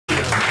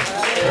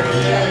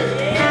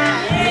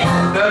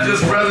That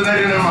just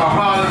resonated in my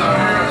heart as I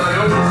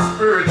heard those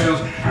spirituals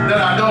that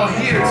I don't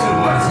hear too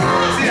much.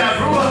 See, I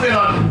grew up in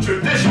a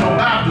traditional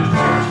Baptist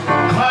church.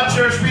 In my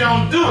church, we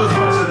don't do as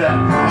much of that.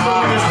 So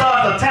when you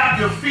start to tap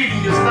your feet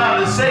and you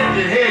start to shake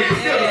your head, you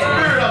feel the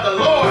Spirit of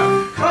the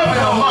Lord coming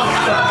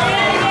amongst us.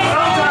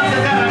 Sometimes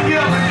you got to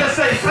get up and just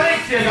say,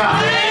 thank you,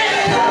 God,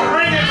 for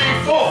bringing me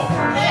forth.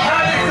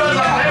 Not because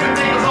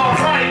everything is all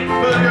right,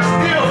 but you're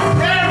still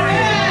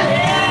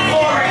carrying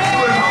glory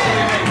to His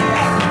holy name.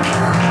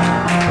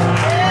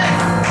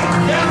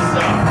 Yes,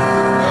 sir.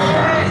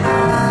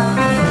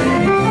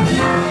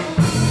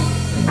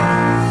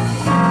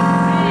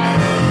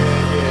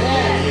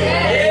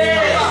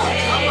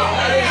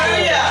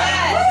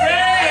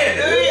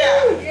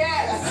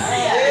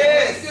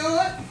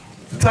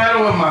 The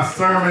title of my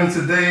sermon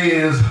today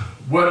is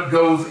What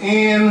Goes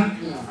In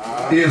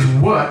is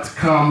What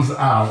Comes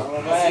Out.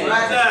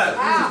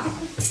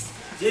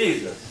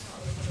 Jesus.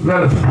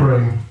 Let us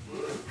pray.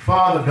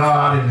 Father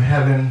God in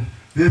heaven,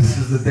 this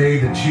is the day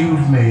that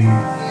you've made.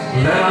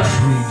 Let us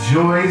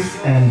rejoice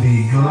and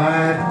be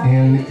glad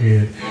in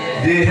it.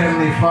 Dear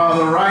Heavenly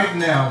Father, right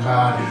now,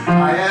 God,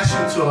 I ask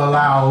you to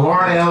allow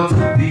Larnell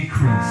to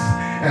decrease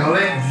and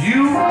let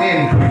you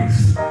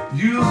increase.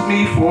 Use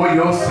me for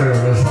your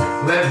service.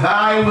 Let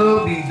thy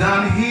will be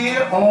done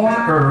here on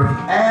earth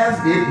as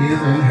it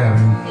is in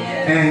heaven.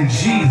 In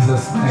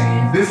Jesus'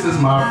 name, this is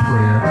my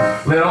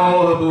prayer. Let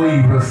all the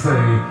believers say,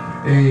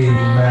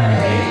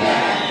 amen.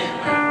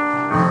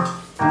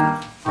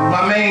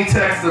 My main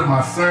text of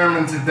my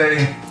sermon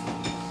today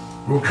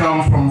will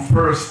come from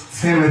 1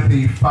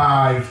 Timothy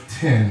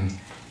 5:10,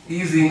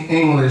 Easy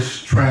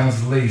English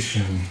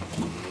translation.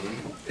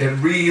 It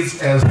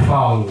reads as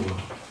follows.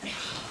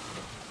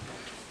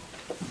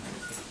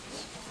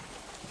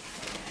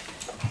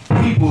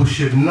 People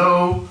should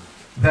know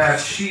that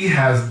she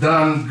has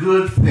done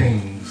good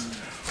things.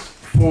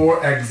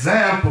 For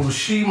example,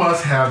 she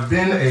must have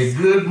been a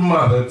good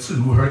mother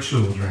to her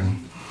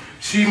children.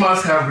 She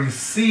must have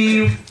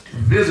received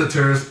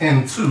visitors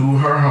into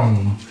her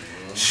home.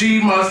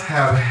 She must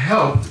have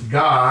helped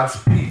God's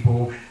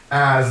people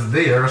as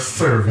their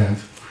servant.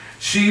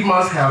 She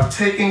must have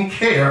taken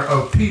care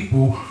of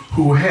people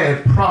who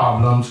had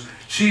problems.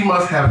 She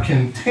must have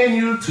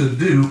continued to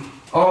do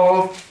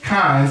all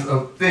kinds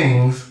of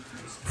things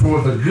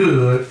for the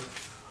good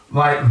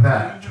like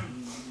that.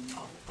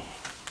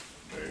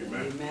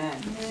 Amen.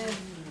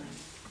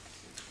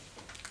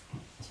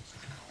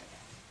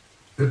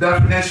 The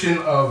definition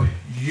of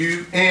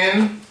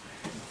UN,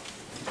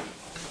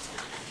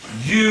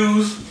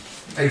 use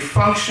a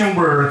function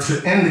word to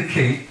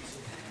indicate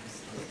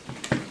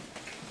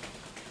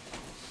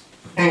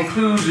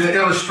inclusion,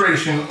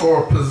 illustration,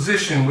 or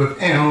position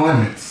within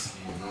limits.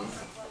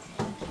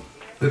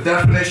 The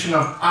definition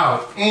of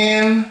out,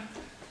 in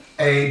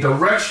a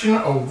direction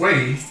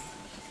away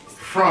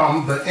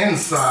from the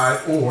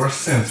inside or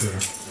center.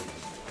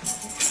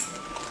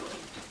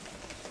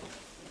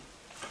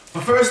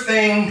 The first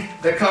thing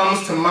that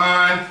comes to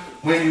mind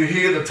when you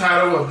hear the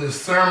title of this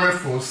sermon,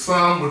 for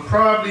some would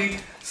probably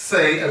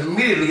say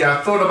immediately,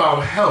 I thought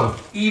about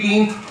health,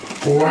 eating,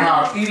 or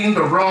how eating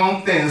the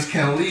wrong things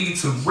can lead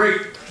to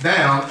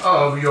breakdown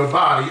of your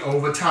body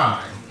over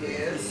time.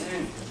 Yes.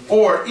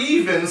 Or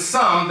even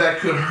some that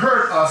could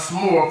hurt us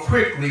more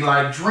quickly,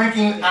 like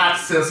drinking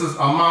excessive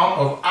amount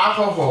of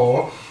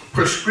alcohol,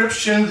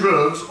 prescription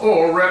drugs,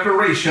 or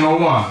recreational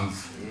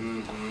ones.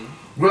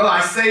 Mm-hmm. Well,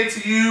 I say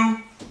to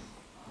you,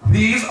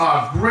 these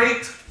are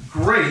great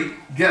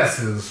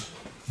guesses,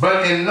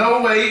 but in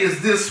no way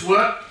is this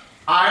what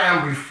I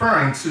am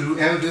referring to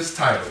in this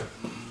title.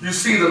 You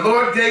see, the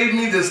Lord gave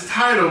me this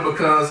title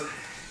because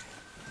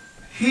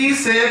He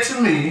said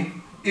to me,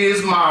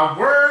 is my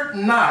word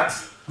not,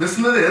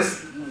 listen to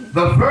this,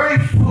 the very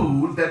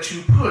food that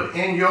you put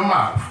in your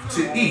mouth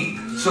to eat,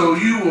 so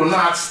you will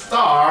not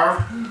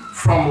starve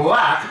from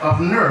lack of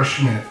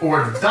nourishment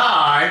or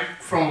die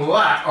from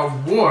lack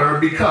of water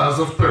because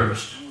of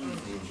thirst.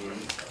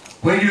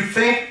 When you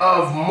think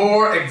of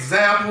more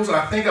examples,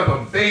 I think of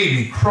a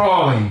baby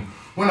crawling.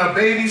 When a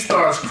baby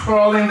starts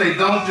crawling, they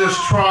don't just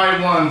try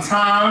one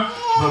time.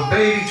 The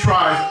baby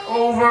tries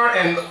over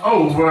and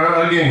over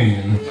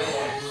again.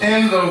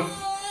 In the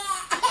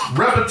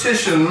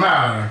repetition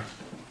matter,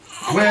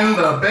 when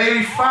the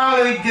baby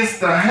finally gets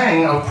the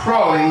hang of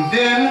crawling,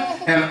 then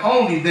and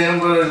only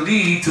then will it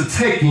lead to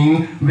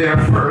taking their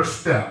first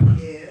step.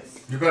 Yes.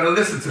 You better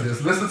listen to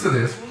this. Listen to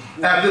this.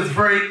 At this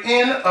very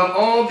end of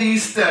all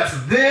these steps,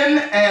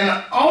 then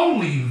and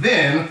only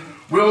then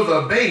will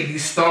the baby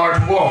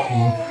start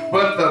walking.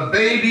 But the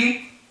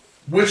baby,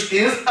 which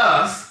is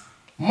us,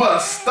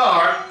 must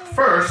start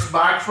first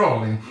by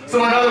crawling.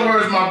 So in other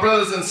words, my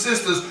brothers and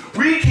sisters,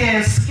 we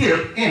can't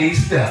skip any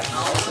steps.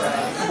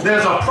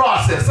 There's a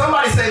process.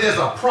 Somebody say there's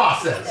a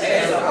process.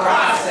 There's a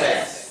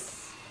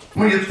process.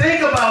 When you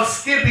think about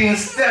skipping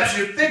steps,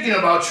 you're thinking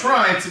about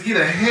trying to get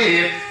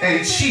ahead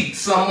and cheat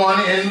someone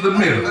in the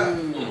middle.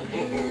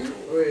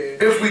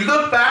 If we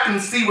look back and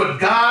see what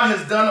God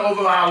has done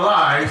over our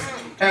lives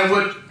and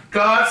what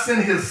God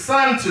sent his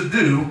son to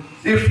do.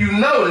 If you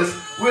notice,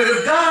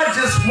 if God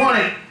just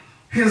wanted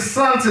his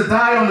son to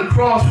die on the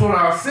cross for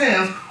our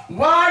sins,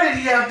 why did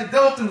he have to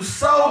go through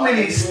so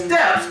many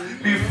steps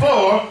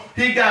before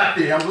he got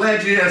there? I'm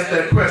glad you asked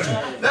that question.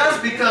 That's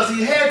because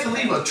he had to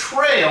leave a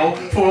trail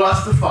for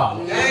us to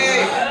follow.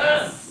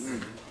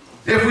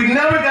 If we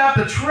never got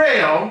the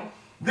trail,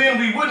 then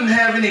we wouldn't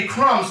have any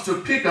crumbs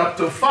to pick up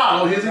to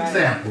follow his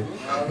example.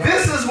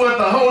 This is what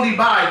the Holy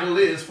Bible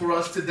is for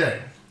us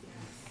today.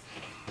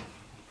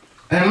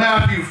 In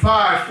Matthew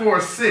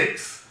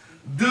 5:4-6,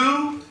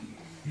 do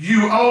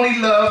you only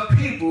love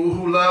people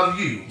who love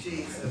you?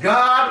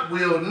 God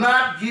will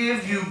not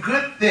give you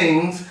good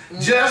things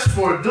just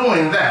for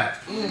doing that.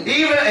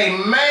 Even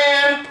a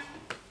man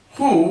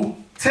who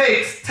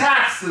takes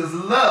taxes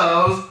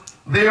loves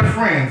their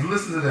friends.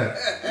 Listen to that.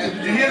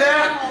 Did you hear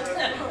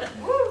that?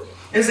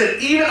 It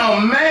said, even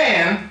a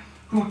man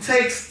who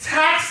takes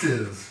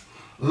taxes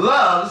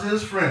loves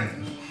his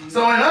friends.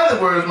 So in other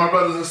words, my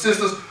brothers and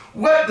sisters,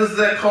 what does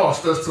that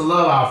cost us to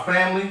love our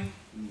family?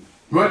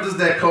 What does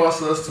that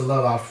cost us to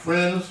love our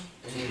friends?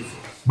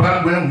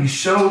 But when we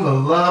show the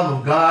love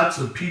of God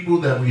to people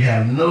that we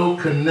have no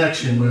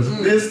connection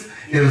with, this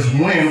is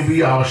when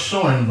we are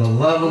showing the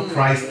love of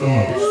Christ the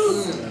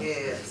most.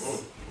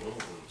 Yes.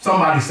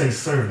 Somebody say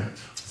servant.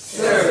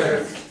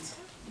 Servant.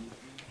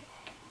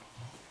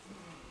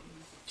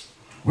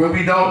 When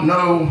we don't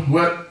know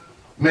what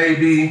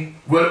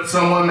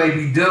someone may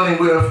be dealing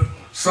with,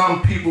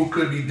 some people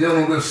could be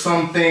dealing with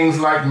some things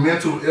like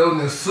mental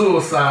illness,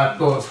 suicide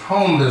thoughts,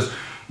 homeless,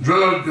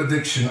 drug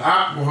addiction,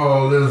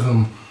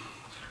 alcoholism.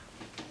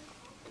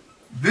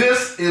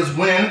 This is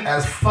when,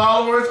 as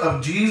followers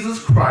of Jesus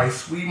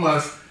Christ, we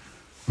must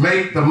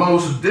make the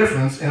most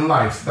difference in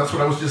life. That's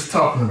what I was just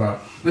talking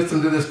about.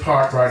 Listen to this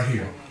part right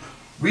here.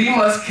 We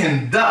must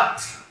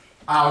conduct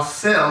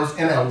ourselves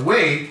in a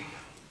way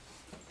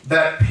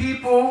that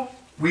people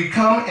we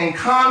come in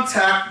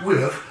contact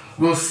with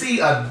will see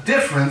a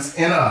difference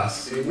in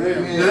us.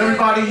 Amen. Did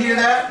everybody hear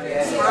that?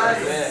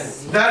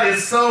 Yes. That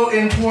is so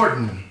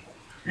important.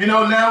 You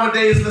know,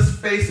 nowadays, let's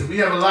face it, we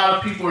have a lot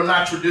of people who are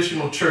not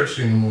traditional church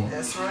anymore.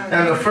 That's right.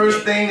 And the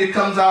first thing that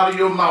comes out of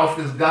your mouth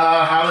is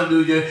God,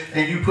 hallelujah,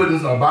 and you putting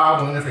a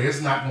Bible in there,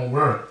 it's not going to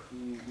work.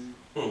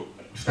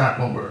 It's not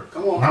going to work.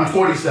 Come on. I'm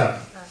 47.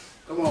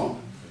 Come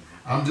on.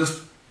 I'm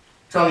just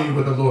telling you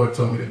what the Lord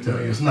told me to tell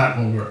you. It's not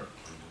going to work.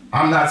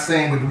 I'm not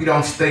saying that we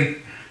don't stay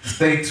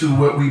to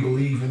what we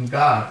believe in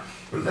God,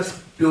 but let's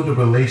build a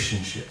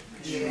relationship.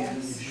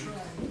 Yes.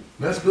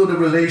 Let's build a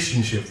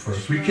relationship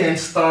first. We can't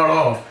start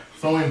off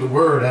throwing the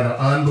word at an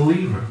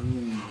unbeliever.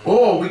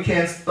 Or we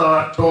can't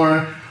start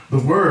throwing the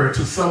word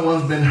to someone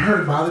who's been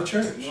hurt by the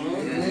church.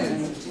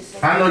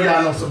 I know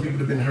y'all know some people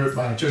have been hurt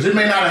by the church. It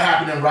may not have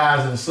happened in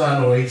Rising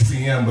Sun or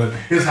HCM, but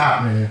it's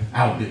happening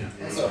out there.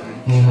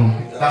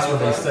 That's what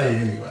they say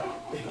anyway.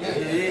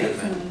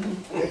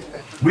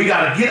 We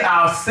got to get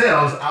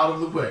ourselves out of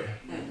the way.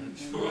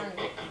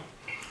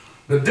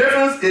 The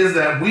difference is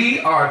that we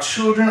are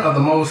children of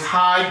the Most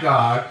High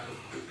God,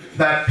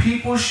 that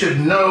people should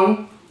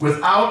know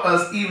without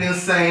us even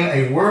saying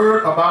a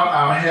word about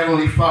our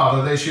Heavenly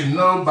Father. They should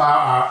know by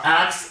our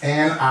acts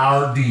and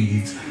our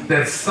deeds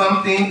that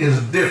something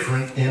is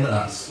different in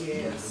us.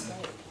 Yes.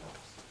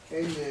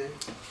 Amen.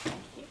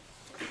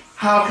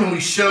 How can we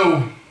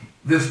show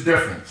this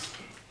difference?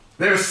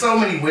 There are so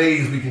many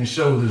ways we can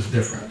show this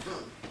difference.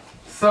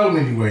 So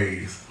many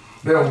ways.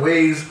 There are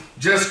ways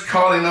just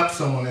calling up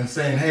someone and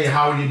saying, hey,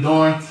 how are you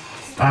doing?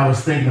 I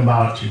was thinking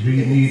about you. Do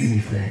you need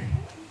anything?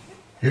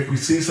 If we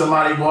see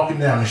somebody walking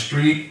down the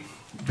street,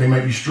 they may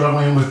be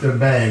struggling with their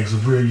bags.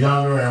 If we're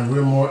younger and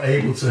we're more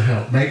able to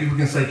help, maybe we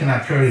can say, can I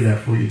carry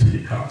that for you to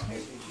your car?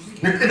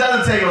 It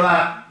doesn't take a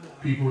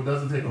lot, people. It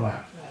doesn't take a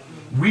lot.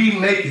 We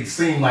make it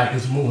seem like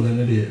it's more than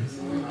it is.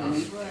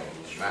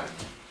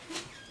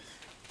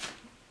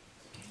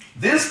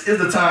 This is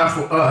the time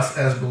for us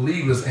as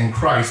believers in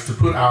Christ to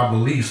put our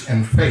beliefs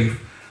and faith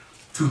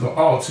to the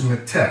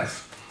ultimate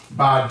test.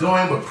 By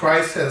doing what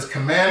Christ has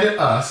commanded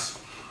us,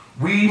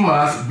 we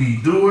must be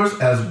doers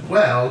as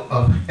well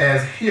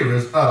as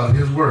hearers of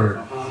his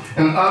word.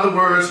 In other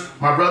words,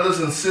 my brothers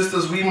and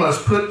sisters, we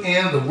must put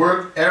in the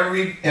work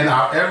in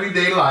our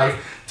everyday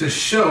life to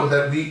show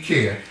that we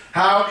care.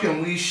 How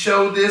can we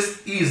show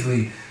this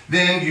easily?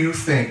 Then you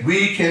think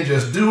we can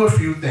just do a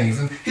few things.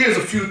 And here's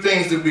a few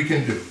things that we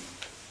can do.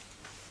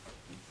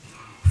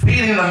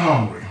 Feeding the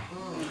hungry.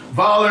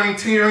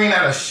 Volunteering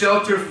at a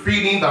shelter,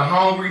 feeding the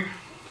hungry.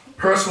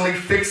 Personally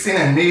fixing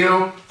a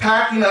meal,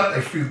 packing up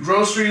a few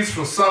groceries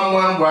for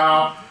someone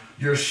while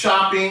you're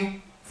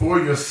shopping for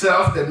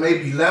yourself that may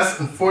be less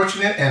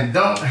unfortunate and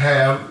don't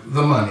have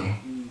the money.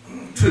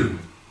 2,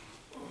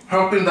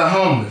 helping the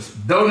homeless,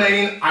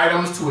 donating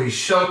items to a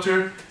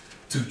shelter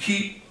to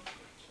keep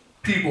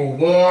people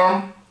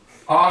warm,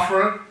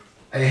 offer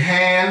a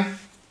hand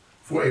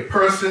for a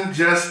person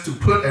just to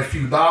put a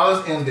few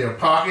dollars in their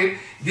pocket,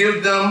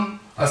 give them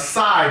a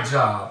side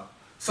job,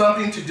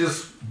 something to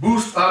just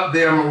boost up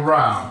their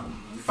morale.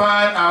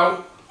 Find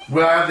out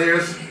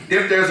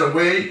if there's a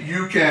way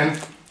you can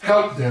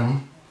help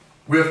them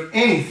with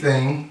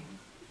anything,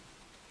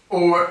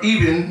 or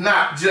even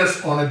not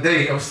just on a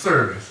day of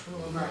service.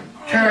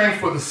 Caring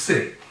for the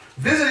sick,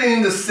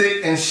 visiting the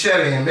sick and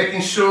shed-in,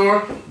 making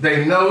sure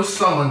they know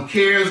someone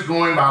cares,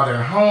 going by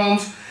their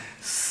homes,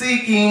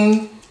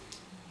 seeking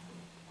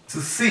to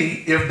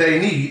see if they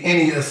need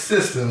any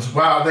assistance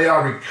while they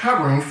are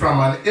recovering from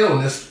an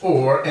illness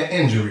or an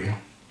injury.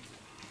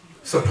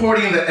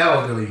 Supporting the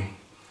elderly,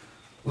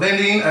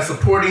 lending a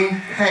supporting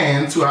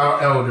hand to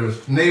our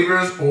elders,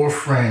 neighbors, or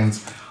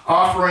friends,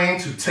 offering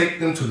to take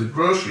them to the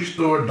grocery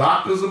store,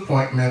 doctor's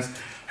appointments,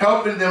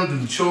 helping them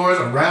do chores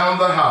around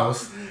the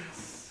house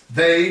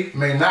they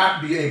may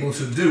not be able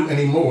to do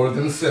anymore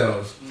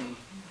themselves.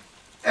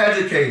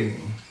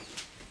 Educating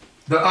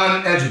the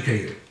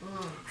uneducated,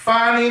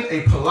 finding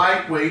a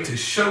polite way to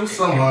show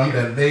someone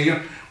that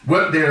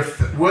what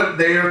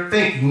they're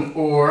thinking,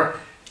 or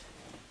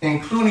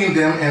including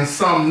them in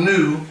some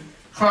new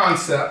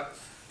concept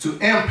to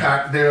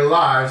impact their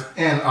lives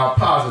in a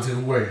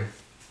positive way.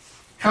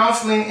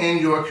 Counseling in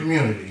your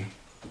community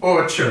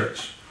or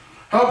church,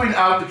 helping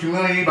out the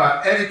community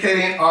by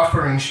educating,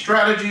 offering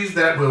strategies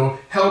that will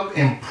help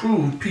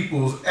improve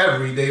people's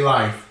everyday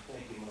life.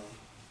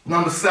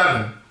 Number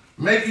 7,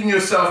 making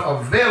yourself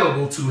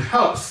available to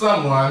help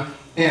someone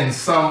in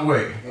some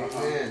way.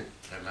 Amen.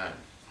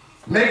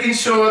 Making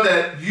sure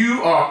that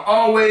you are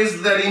always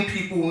letting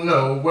people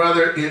know,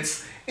 whether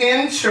it's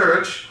in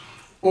church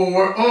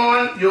or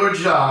on your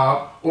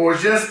job or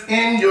just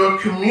in your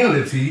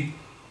community,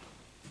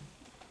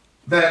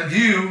 that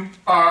you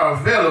are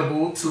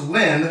available to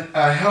lend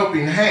a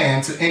helping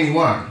hand to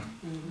anyone.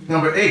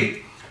 Number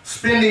 8,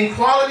 spending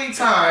quality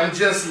time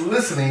just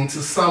listening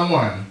to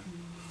someone.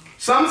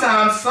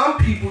 Sometimes some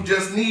people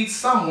just need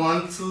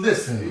someone to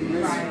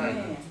listen.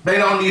 Right. They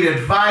don't need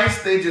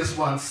advice, they just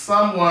want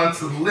someone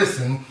to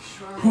listen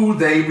who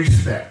they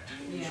respect.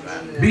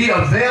 Be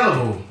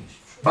available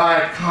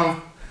by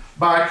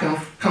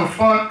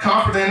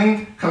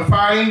confiding,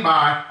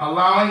 by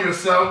allowing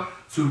yourself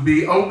to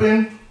be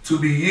open, to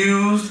be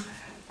used,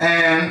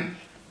 and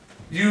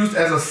used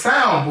as a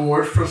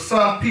soundboard for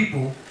some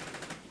people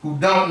who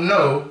don't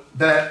know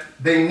that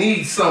they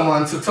need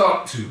someone to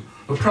talk to.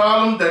 The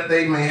problem that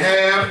they may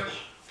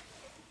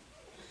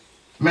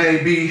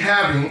be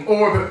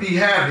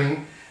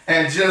having,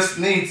 and just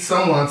need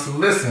someone to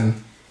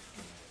listen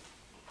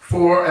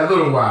for a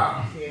little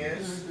while.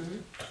 Yes.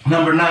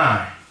 Number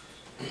 9,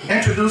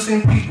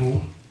 introducing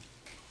people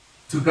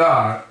to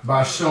God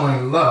by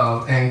showing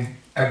love and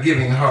a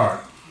giving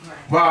heart,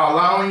 while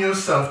allowing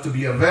yourself to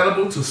be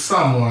available to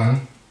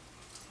someone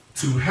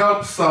to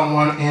help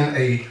someone in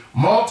a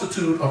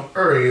multitude of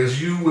areas.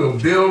 You will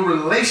build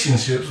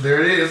relationships.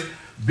 There it is.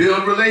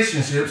 Build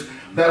relationships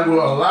that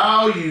will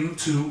allow you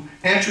to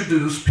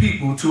introduce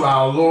people to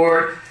our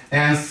Lord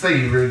and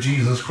Savior,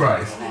 Jesus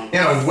Christ,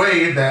 in a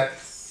way that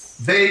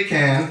they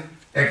can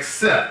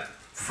accept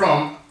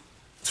from,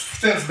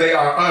 since they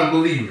are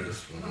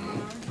unbelievers.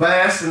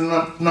 Last, and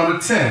number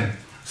 10,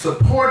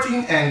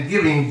 supporting and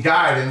giving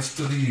guidance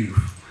to the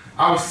youth.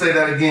 I will say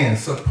that again,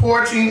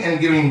 supporting and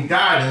giving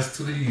guidance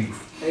to the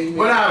youth. Amen.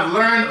 What I've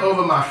learned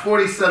over my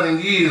 47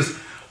 years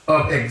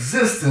of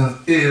existence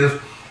is,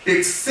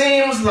 it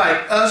seems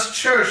like us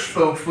church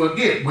folk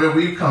forget where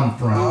we come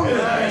from.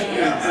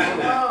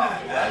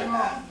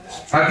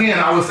 Again,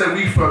 I would say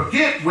we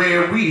forget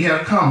where we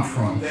have come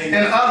from. In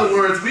other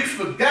words, we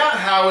forgot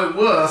how it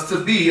was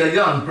to be a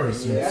young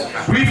person.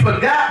 We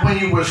forgot when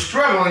you were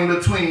struggling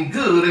between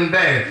good and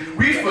bad.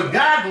 We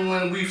forgot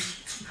when we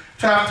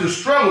have to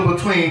struggle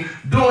between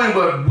doing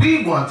what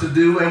we want to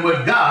do and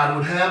what God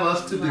would have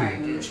us to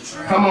do.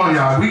 Come on,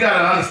 y'all. We got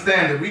to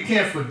understand that we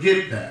can't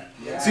forget that.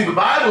 See, the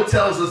Bible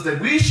tells us that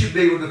we should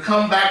be able to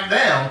come back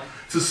down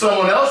to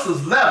someone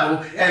else's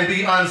level and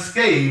be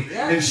unscathed,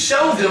 and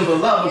show them the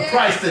love of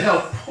Christ to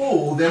help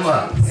pull them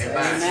up.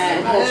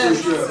 Amen.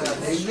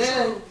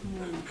 Amen.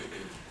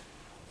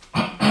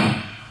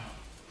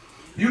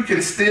 You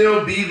can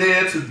still be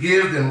there to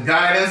give them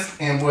guidance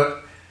in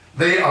what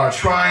they are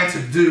trying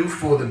to do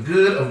for the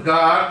good of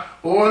God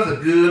or the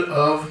good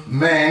of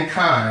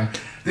mankind.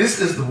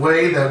 This is the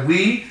way that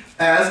we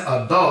as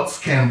adults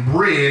can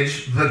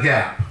bridge the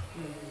gap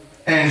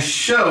and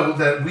show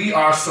that we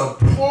are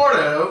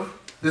supportive,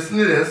 listen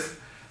to this,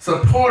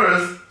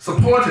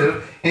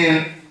 supportive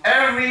in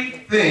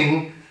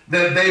everything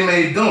that they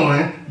may be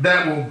doing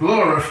that will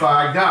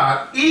glorify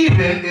God,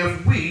 even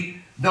if we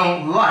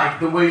don't like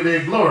the way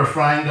they're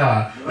glorifying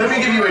God. Let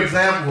me give you an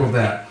example of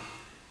that.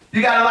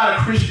 You got a lot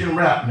of Christian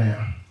rap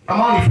now.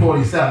 I'm only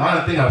 47. I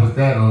didn't think I was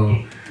that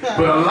old.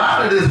 But a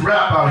lot of this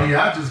rap out here,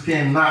 I just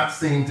cannot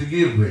seem to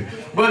get with.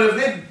 But if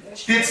it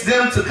gets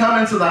them to come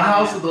into the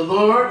house of the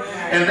Lord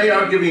and they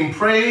are giving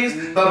praise,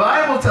 the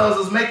Bible tells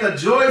us, make a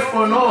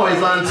joyful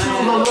noise unto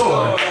the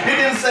Lord. It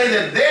didn't say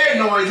that their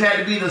noise had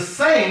to be the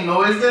same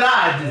noise that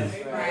I do.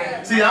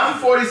 Right. See, I'm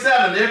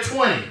 47, they're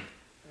 20.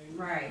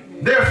 Right.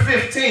 They're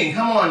 15.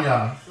 Come on,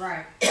 y'all.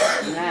 Right.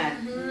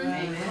 Amen.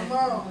 Amen.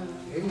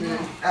 Amen.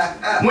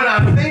 When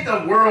I think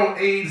of World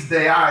AIDS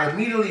Day, I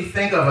immediately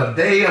think of a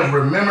day of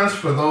remembrance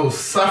for those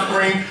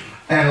suffering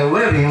and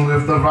living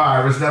with the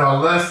virus that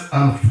are less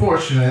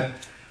unfortunate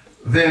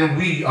than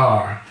we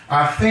are.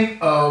 I think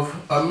of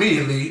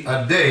immediately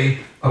a day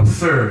of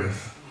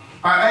service.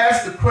 I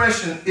ask the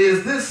question,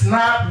 is this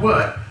not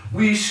what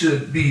we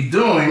should be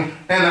doing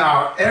in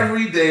our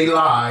everyday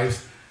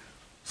lives?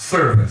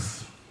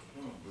 Service.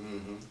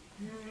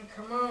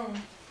 Come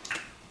on.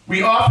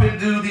 We often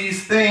do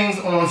these things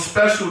on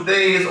special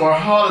days or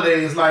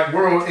holidays like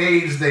World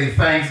AIDS Day,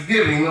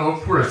 Thanksgiving, or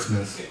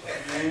Christmas.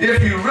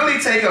 If you really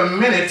take a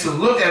minute to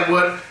look at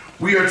what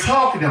we are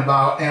talking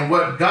about and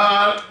what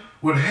God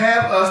would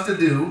have us to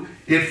do,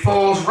 it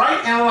falls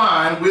right in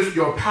line with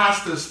your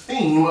pastor's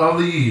theme of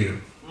the year.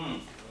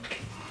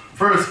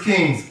 1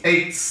 Kings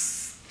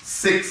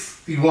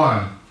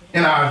 8:61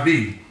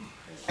 NIV.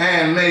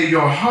 And may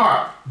your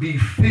heart be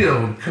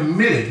filled,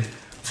 committed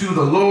to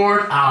the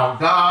Lord our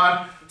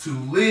God, to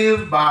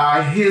live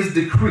by his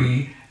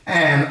decree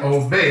and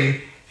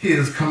obey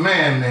his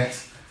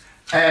commandments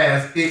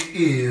as it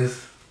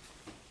is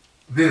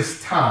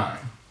this time.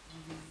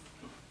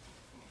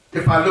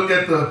 If I look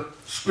at the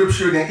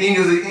scripture in the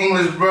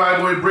English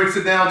Bible, it breaks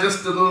it down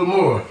just a little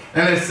more.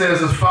 And it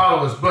says as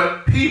follows,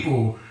 but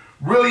people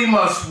really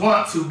must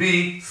want to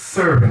be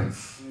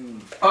servants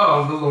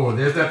of the Lord.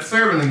 There's that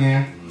servant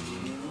again.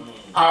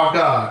 Our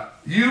God.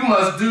 You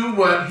must do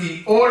what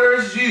he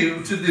orders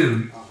you to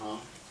do.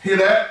 Hear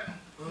that?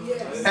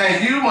 Yes.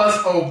 And you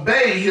must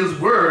obey his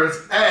words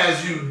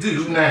as you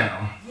do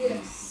now.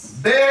 Yes.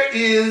 There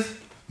is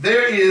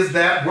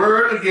that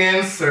word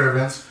again,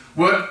 servants.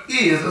 What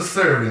is a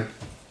servant?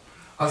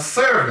 A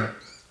servant,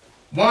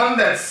 one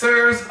that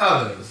serves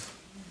others.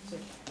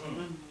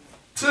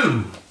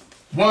 2,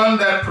 one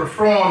that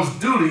performs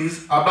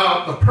duties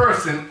about the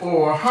person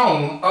or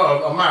home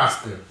of a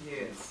master.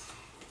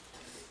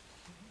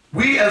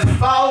 We as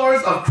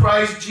followers of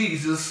Christ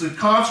Jesus should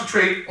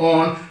concentrate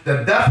on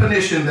the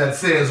definition that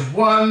says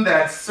one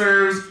that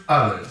serves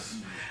others.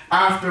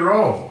 After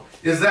all,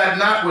 is that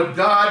not what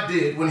God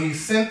did when he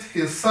sent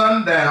his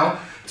son down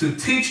to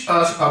teach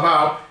us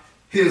about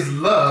his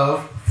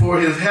love for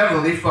his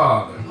heavenly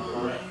Father?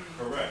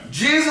 Correct.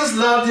 Jesus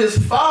loved his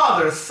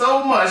Father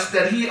so much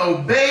that he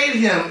obeyed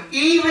him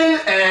even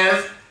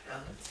as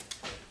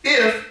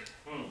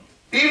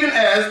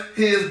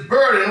his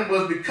burden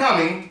was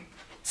becoming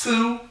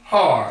too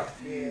hard.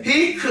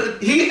 He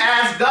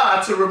asked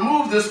God to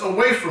remove this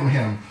away from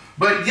him,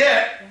 but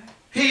yet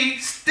he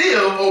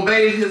still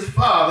obeyed his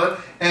Father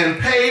and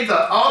paid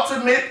the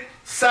ultimate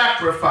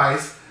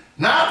sacrifice,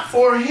 not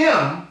for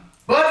him,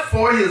 but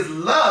for his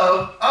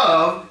love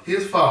of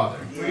his Father.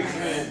 Preach,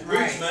 man.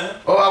 Preach, man.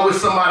 Oh, I wish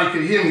somebody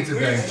could hear me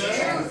today.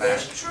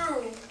 That's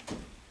true.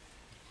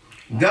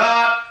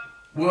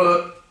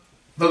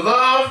 The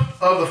love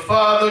of the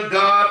Father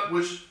God,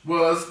 which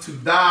was to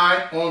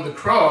die on the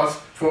cross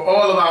for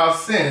all of our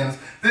sins,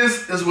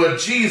 this is what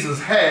Jesus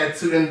had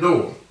to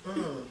endure.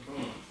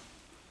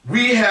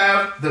 We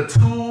have the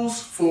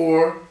tools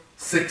for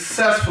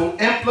successful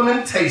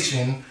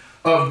implementation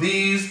of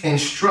these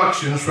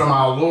instructions from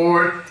our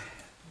Lord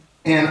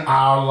in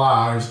our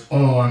lives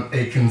on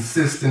a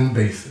consistent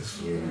basis.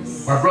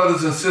 Yes. My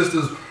brothers and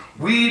sisters,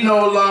 we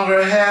no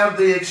longer have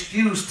the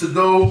excuse to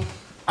go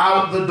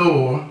out the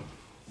door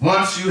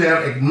once you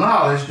have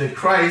acknowledged that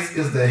Christ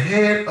is the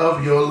head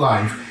of your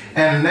life,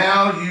 and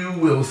now you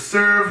will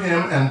serve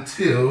him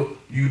until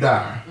you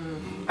die.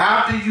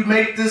 After you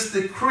make this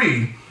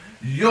decree,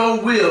 your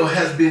will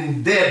has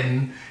been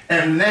deadened,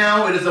 and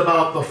now it is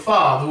about the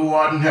Father who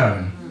art in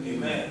heaven.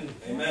 Amen.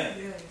 Amen.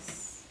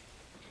 Yes.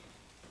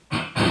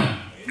 Amen.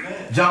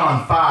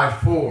 John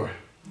 5:4.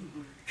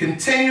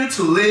 Continue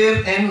to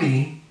live in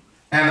me,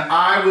 and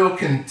I will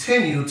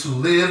continue to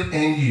live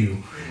in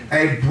you.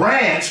 A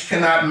branch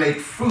cannot make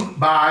fruit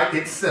by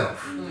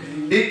itself.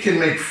 It can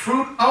make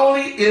fruit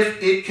only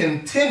if it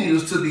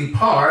continues to be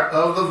part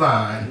of the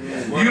vine.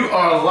 You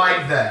are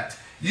like that.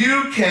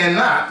 You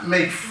cannot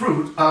make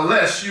fruit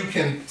unless you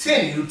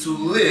continue to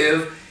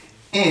live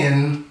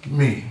in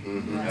me.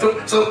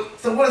 So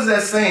what is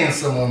that saying,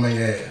 someone may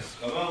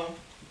ask? Come on.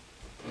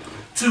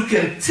 To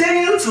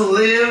continue to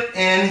live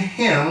in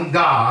him,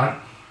 God,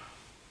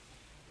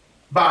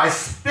 by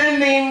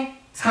spending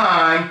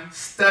time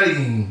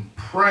studying,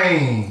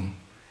 praying,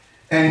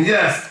 and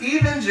yes,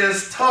 even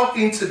just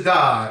talking to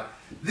God.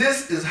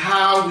 This is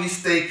how we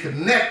stay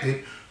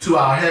connected to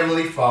our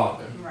Heavenly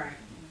Father. Right.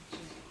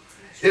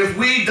 If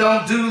we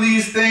don't do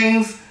these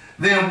things,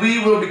 then we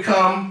will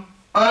become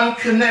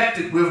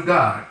unconnected with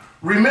God.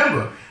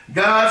 Remember,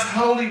 God's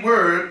holy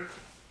word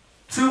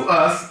to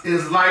us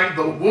is like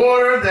the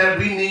water that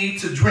we need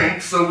to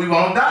drink so we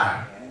won't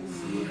die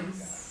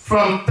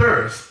from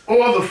thirst,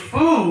 or the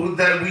food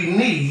that we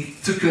need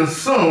to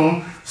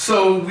consume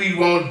so we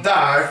won't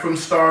die from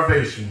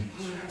starvation.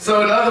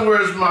 So in other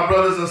words, my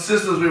brothers and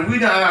sisters, if we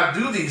do not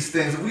do these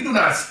things, if we do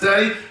not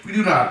study, if we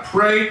do not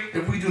pray,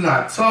 if we do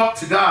not talk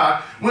to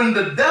God, when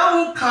the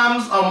devil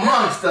comes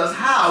amongst us,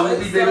 how will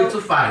we be able to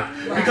fight?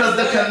 Because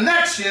the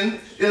connection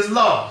is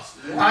lost.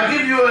 I'll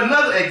give you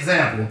another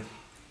example.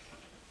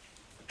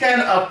 Can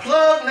a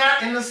plug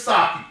not in the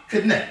socket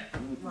connect?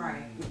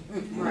 Right.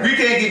 We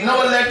can't get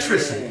no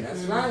electricity.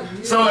 That's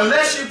right. So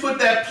unless you put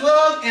that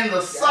plug in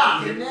the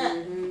socket,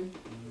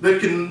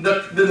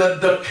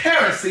 the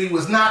currency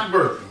was not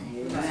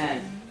working.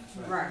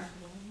 Right.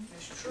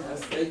 That's true.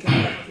 That's they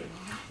connected.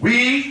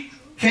 We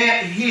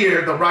can't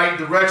hear the right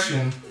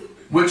direction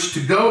which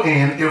to go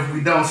in if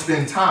we don't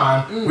spend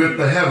time with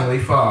the Heavenly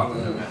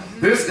Father.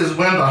 This is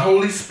when the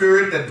Holy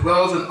Spirit that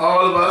dwells in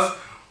all of us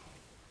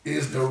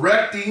is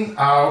directing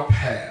our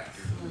path.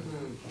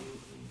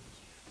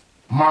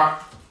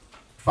 Mark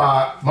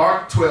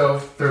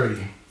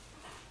 12:30.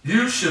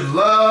 You should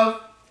love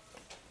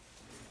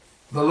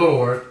the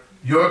Lord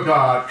your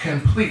God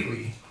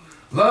completely.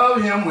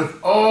 Love him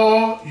with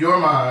all your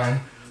mind.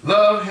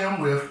 Love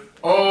him with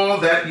all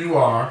that you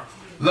are.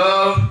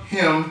 Love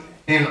him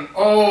in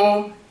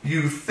all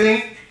you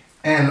think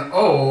and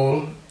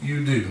all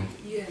you do.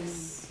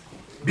 Yes.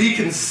 Be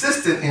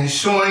consistent in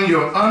showing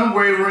your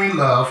unwavering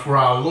love for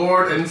our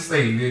Lord and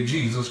Savior,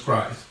 Jesus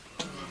Christ.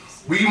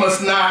 We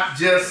must not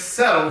just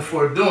settle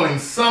for doing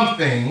some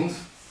things,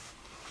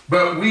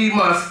 but we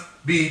must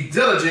be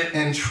diligent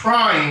in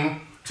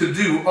trying to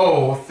do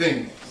all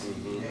things.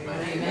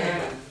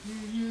 Amen.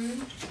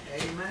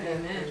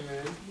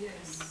 Amen.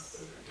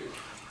 Yes.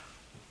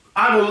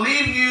 I will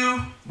leave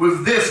you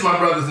with this, my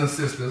brothers and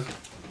sisters.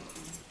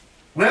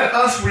 Let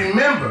us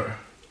remember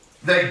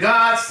that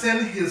God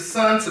sent his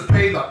Son to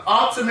pay the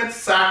ultimate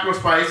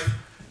sacrifice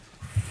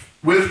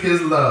with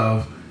his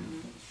love,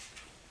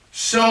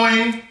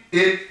 showing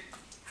it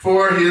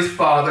for his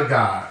Father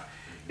God.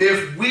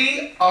 If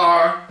we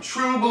are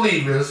true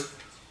believers,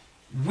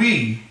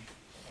 we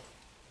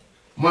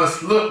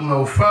must look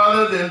no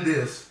further than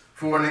this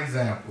for an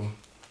example.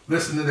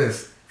 Listen to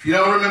this. If you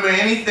don't remember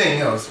anything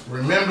else,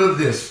 remember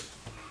this.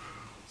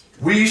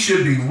 We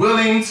should be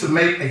willing to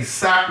make a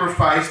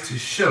sacrifice to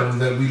show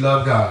that we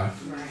love God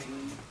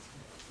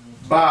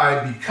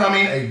by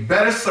becoming a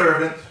better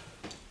servant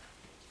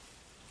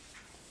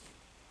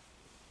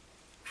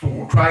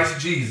for Christ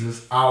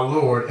Jesus, our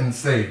Lord and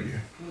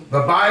Savior.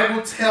 The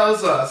Bible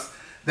tells us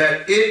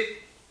that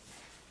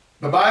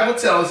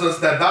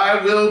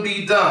thy will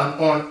be done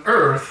on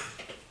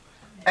earth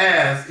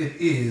as it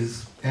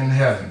is in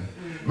heaven.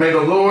 May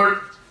the Lord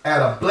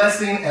add a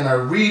blessing and a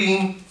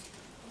reading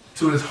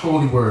to his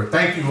holy word.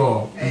 Thank you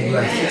all. Be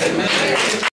blessed.